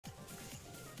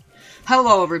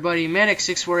Hello everybody,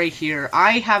 Manix648 here.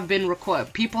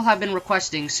 People have been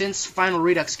requesting since Final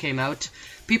Redux came out.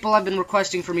 People have been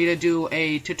requesting for me to do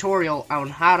a tutorial on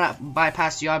how to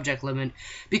bypass the object limit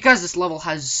because this level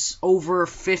has over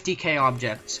 50k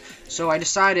objects. So I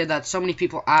decided that so many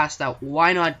people asked that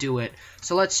why not do it.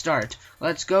 So let's start.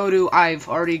 Let's go to I've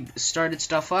already started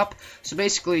stuff up. So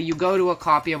basically you go to a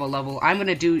copy of a level. I'm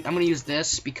gonna use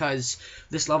this because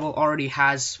this level already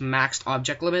has maxed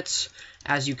object limits.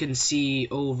 As you can see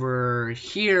over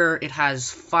here, it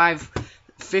has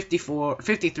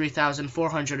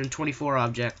 53,424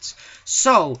 objects.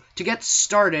 So, to get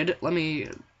started, let me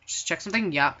just check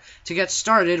something. Yeah. To get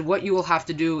started, what you will have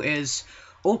to do is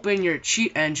open your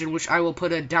cheat engine, which I will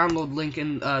put a download link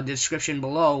in the description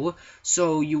below.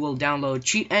 So, you will download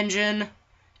cheat engine.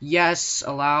 Yes,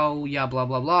 allow, yeah, blah,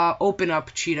 blah, blah. Open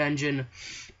up cheat engine.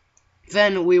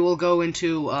 Then we will go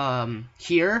into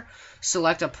here.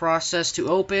 Select a process to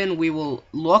open. We will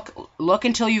look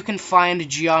until you can find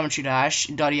geometry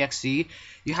dash.exe.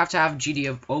 You have to have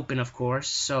GD open, of course.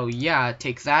 So yeah,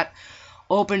 take that.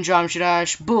 Open geometry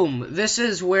dash. Boom. This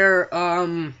is where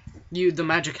the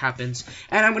magic happens.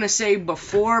 And I'm gonna say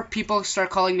before people start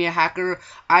calling me a hacker,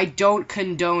 I don't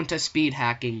condone to speed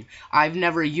hacking. I've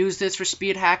never used this for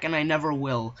speed hack, and I never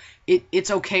will. It's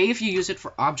okay if you use it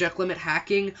for object limit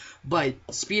hacking, but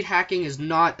speed hacking is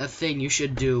not a thing you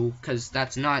should do, because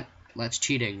that's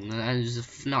cheating. That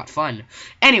is not fun.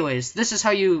 Anyways, this is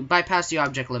how you bypass the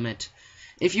object limit.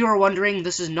 If you are wondering,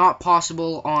 this is not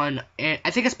possible on, I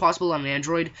think it's possible on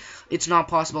Android, it's not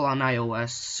possible on iOS.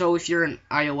 So if you're an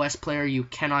iOS player, you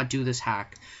cannot do this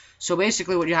hack. So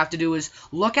basically what you have to do is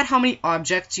look at how many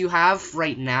objects you have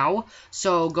right now.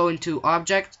 So go into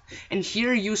object, and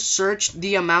here you search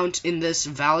the amount in this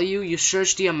value, you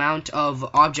search the amount of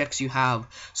objects you have.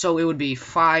 So it would be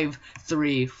 5,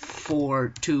 3,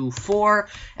 4, 2, 4,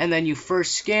 and then you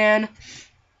first scan.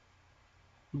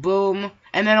 Boom,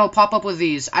 and then it'll pop up with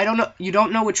these. You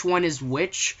don't know which one is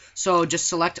which, so just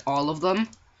select all of them.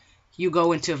 You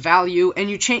go into value, and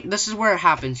you change. This is where it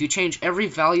happens. You change every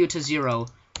value to 0.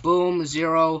 Boom,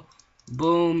 0.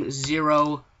 Boom,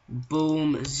 0.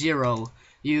 Boom, 0.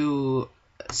 You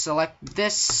select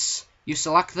this. You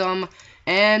select them,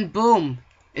 and boom.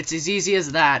 It's as easy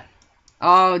as that.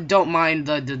 Oh, don't mind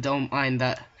that. Don't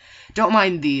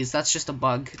mind these. That's just a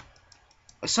bug.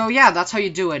 So yeah, that's how you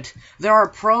do it. There are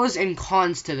pros and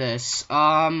cons to this.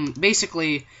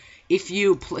 Basically, if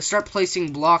you start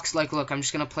placing blocks, like, look, I'm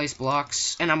just gonna place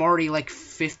blocks, and I'm already like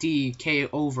 50k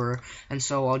over, and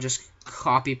so I'll just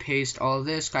copy paste all of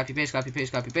this, copy paste, copy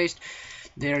paste, copy paste.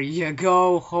 There you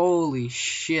go. Holy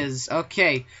shiz.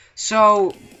 Okay,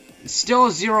 so still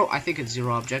 0. I think it's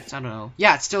 0 objects. I don't know.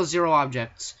 Yeah, it's still 0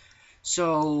 objects.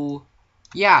 So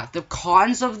yeah, the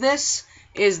cons of this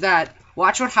is that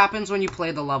watch what happens when you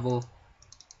play the level.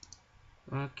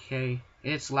 Okay,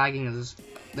 it's lagging.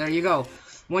 There you go.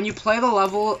 When you play the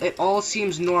level, it all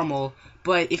seems normal,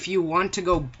 but if you want to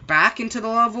go back into the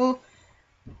level,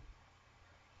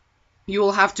 you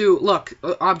will have to, look,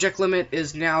 object limit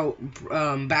is now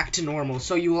back to normal,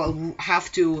 so you will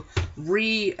have to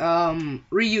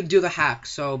redo the hack.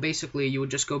 So basically, you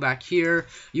would just go back here,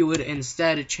 you would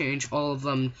instead change all of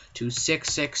them to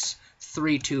 6, 6,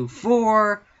 3, 2,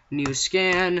 4, new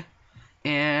scan,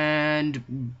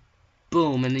 and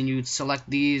boom, and then you'd select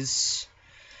these,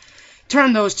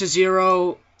 turn those to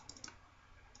 0,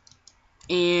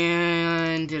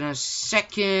 and in a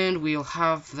second we'll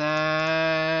have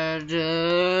that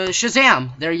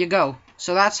Shazam. There you go.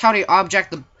 So that's how to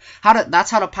that's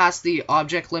how to pass the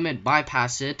object limit,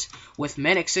 bypass it with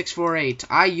Manix648.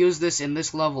 I use this in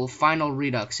this level, Final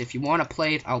Redux. If you want to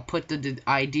play it, I'll put the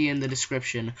ID in the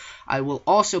description. I will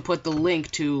also put the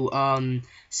link to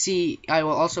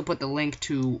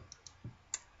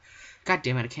God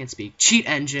damn it, I can't speak. Cheat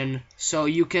engine, so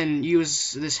you can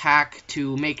use this hack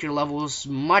to make your levels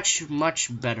much, much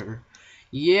better.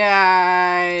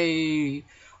 Yay!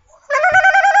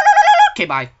 Okay,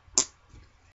 bye.